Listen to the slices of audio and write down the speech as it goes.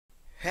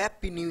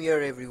Happy New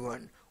Year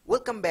everyone.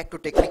 Welcome back to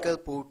Technical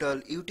Portal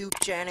YouTube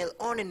channel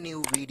on a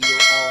new video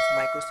of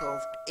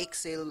Microsoft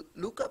Excel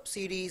lookup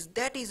series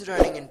that is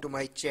running into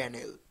my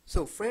channel.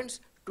 So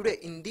friends, today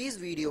in this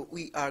video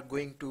we are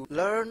going to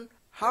learn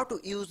how to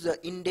use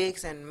the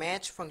index and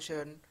match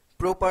function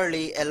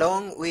properly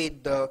along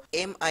with the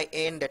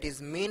min, that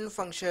is min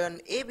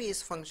function,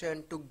 abs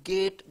function, to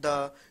get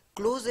the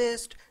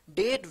closest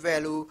date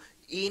value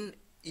in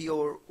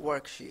your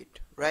worksheet,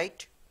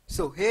 right?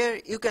 So here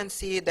you can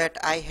see that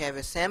I have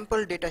a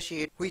sample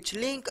datasheet, which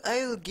link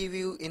I will give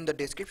you in the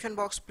description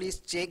box. Please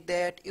check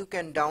that. You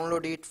can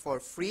download it for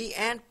free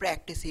and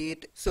practice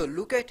it. So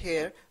look at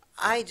here,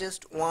 I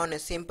just want a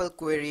simple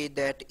query,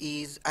 that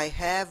is I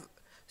have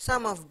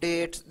some of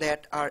dates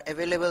that are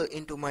available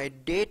into my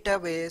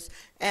database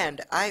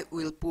and I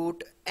will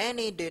put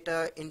any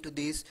data into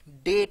this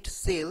date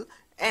cell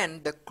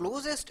and the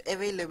closest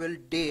available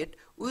date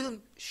will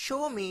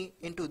show me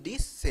into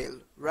this cell,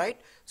 right?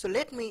 So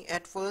let me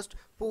at first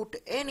put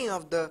any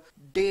of the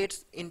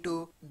dates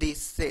into this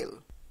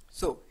cell.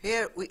 So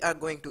here we are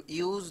going to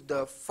use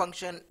the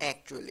function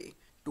actually.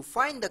 To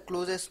find the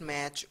closest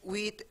match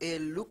with a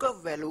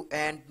lookup value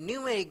and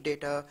numeric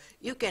data,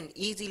 you can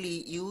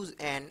easily use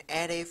an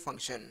array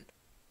function.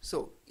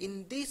 So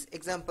in this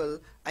example,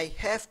 I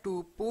have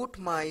to put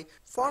my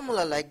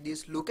formula like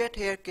this. Look at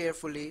here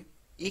carefully.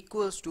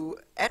 Equals to,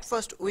 at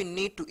first we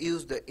need to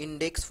use the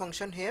index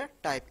function here,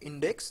 type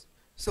index.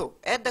 So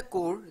at the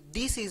core,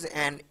 this is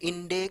an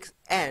index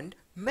and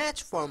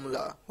match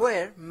formula,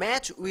 where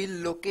match will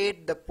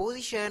locate the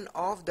position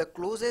of the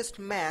closest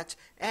match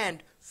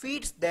and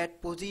feeds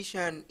that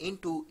position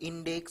into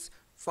index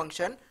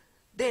function.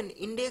 Then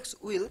index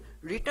will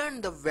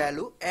return the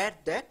value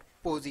at that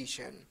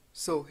position.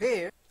 So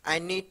here I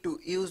need to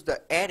use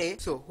the array.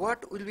 So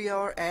what will be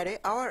our array?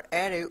 Our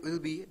array will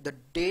be the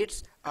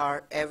dates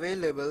are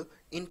available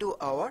into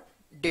our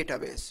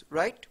database,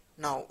 right?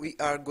 Now we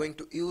are going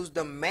to use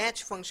the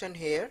match function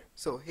here.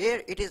 So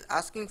here it is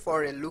asking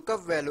for a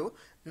lookup value.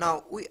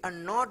 Now we are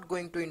not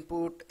going to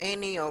input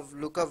any of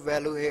lookup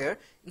value here.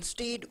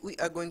 Instead we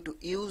are going to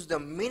use the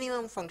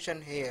minimum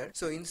function here.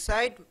 So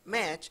inside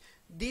match,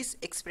 this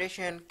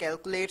expression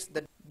calculates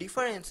the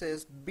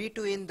differences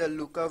between the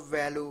lookup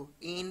value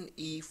in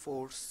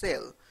E4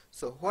 cell.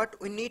 So what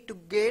we need to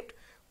get,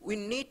 we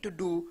need to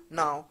do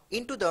now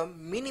into the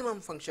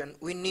minimum function,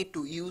 we need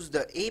to use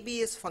the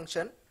abs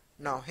function.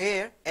 Now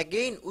here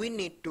again we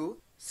need to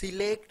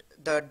select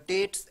the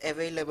dates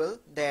available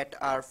that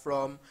are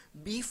from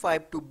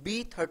B5 to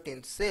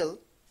B13 cell,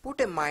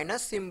 put a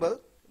minus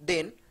symbol,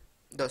 then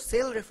the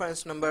cell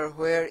reference number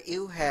where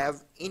you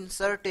have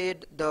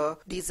inserted the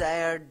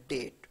desired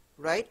date,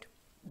 right?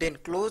 Then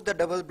close the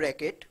double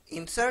bracket,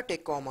 insert a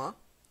comma.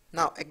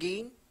 Now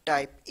again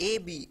type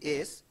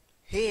abs.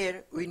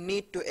 Here we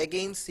need to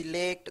again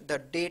select the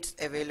dates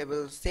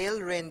available cell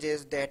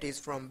ranges, that is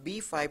from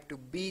B5 to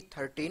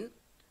B13,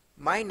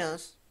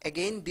 minus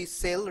again this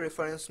cell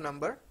reference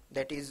number,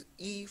 that is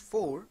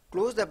E4,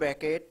 close the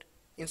bracket,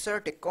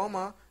 insert a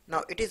comma.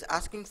 Now it is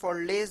asking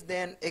for less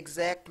than,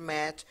 exact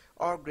match,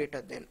 or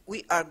greater than.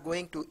 We are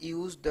going to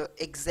use the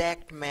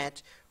exact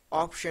match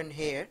option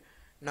here.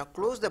 Now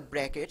close the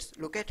brackets.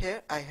 Look at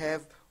here, I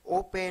have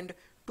opened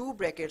two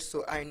brackets,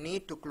 so I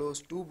need to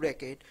close two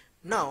brackets.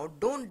 Now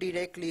don't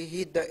directly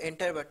hit the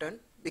enter button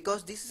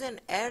because this is an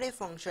array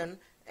function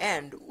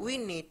and we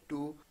need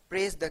to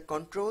press the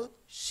Ctrl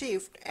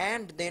Shift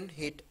and then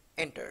hit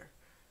enter.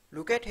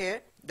 Look at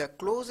here, the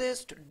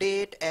closest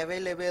date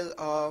available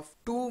of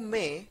 2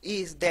 May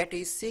is, that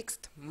is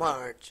 6th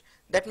March.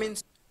 That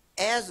means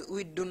as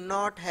we do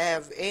not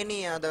have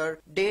any other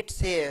dates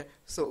here,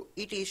 so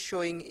it is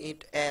showing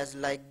it as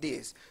like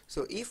this.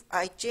 So if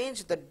I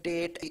change the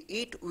date,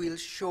 it will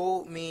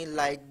show me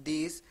like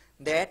this,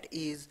 that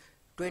is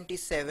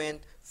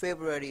 27th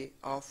February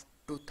of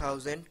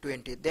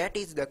 2020. That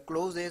is the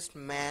closest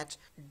match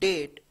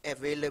date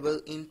available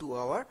into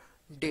our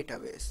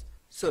database.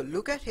 So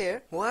look at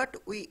here what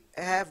we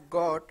have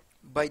got.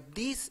 By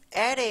this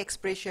array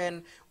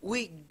expression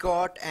we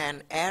got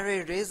an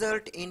array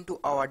result into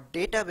our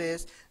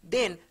database.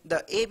 Then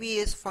the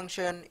abs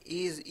function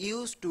is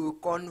used to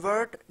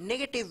convert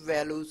negative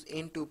values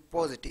into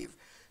positive.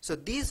 So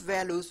these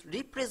values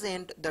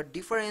represent the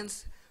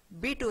difference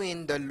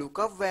between the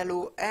lookup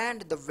value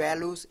and the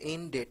values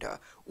in data.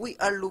 We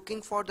are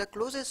looking for the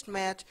closest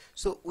match,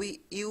 so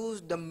we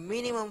use the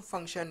minimum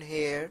function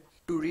here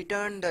to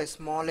return the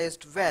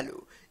smallest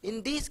value.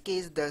 In this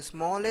case the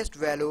smallest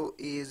value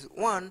is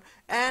 1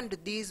 and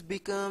this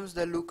becomes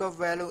the lookup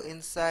value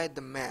inside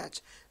the match.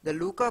 The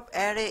lookup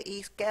array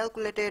is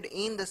calculated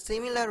in the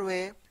similar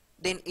way.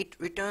 Then it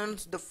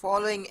returns the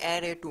following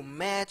array to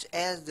match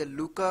as the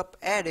lookup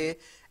array,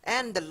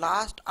 and the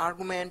last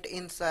argument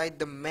inside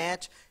the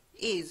match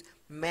is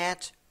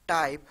match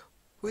type,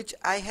 which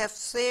I have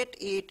set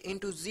it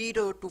into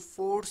 0 to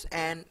force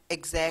an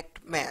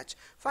exact match.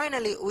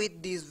 Finally,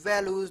 with these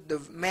values, the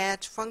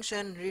match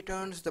function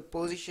returns the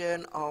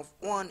position of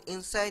 1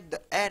 inside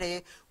the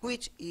array,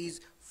 which is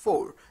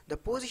 4. The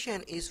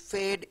position is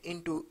fed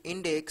into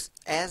index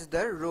as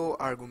the row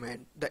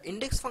argument. The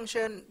index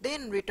function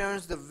then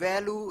returns the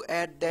value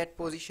at that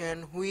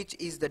position, which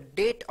is the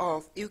date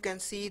of, you can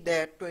see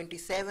that,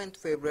 27th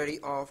February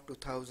of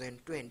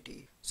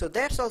 2020. So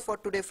that's all for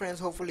today, friends.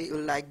 Hopefully you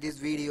like this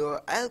video.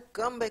 I'll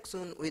come back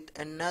soon with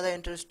another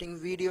interesting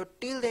video.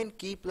 Till then,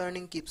 keep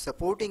learning, keep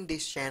supporting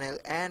this channel,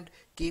 and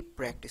keep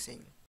practicing.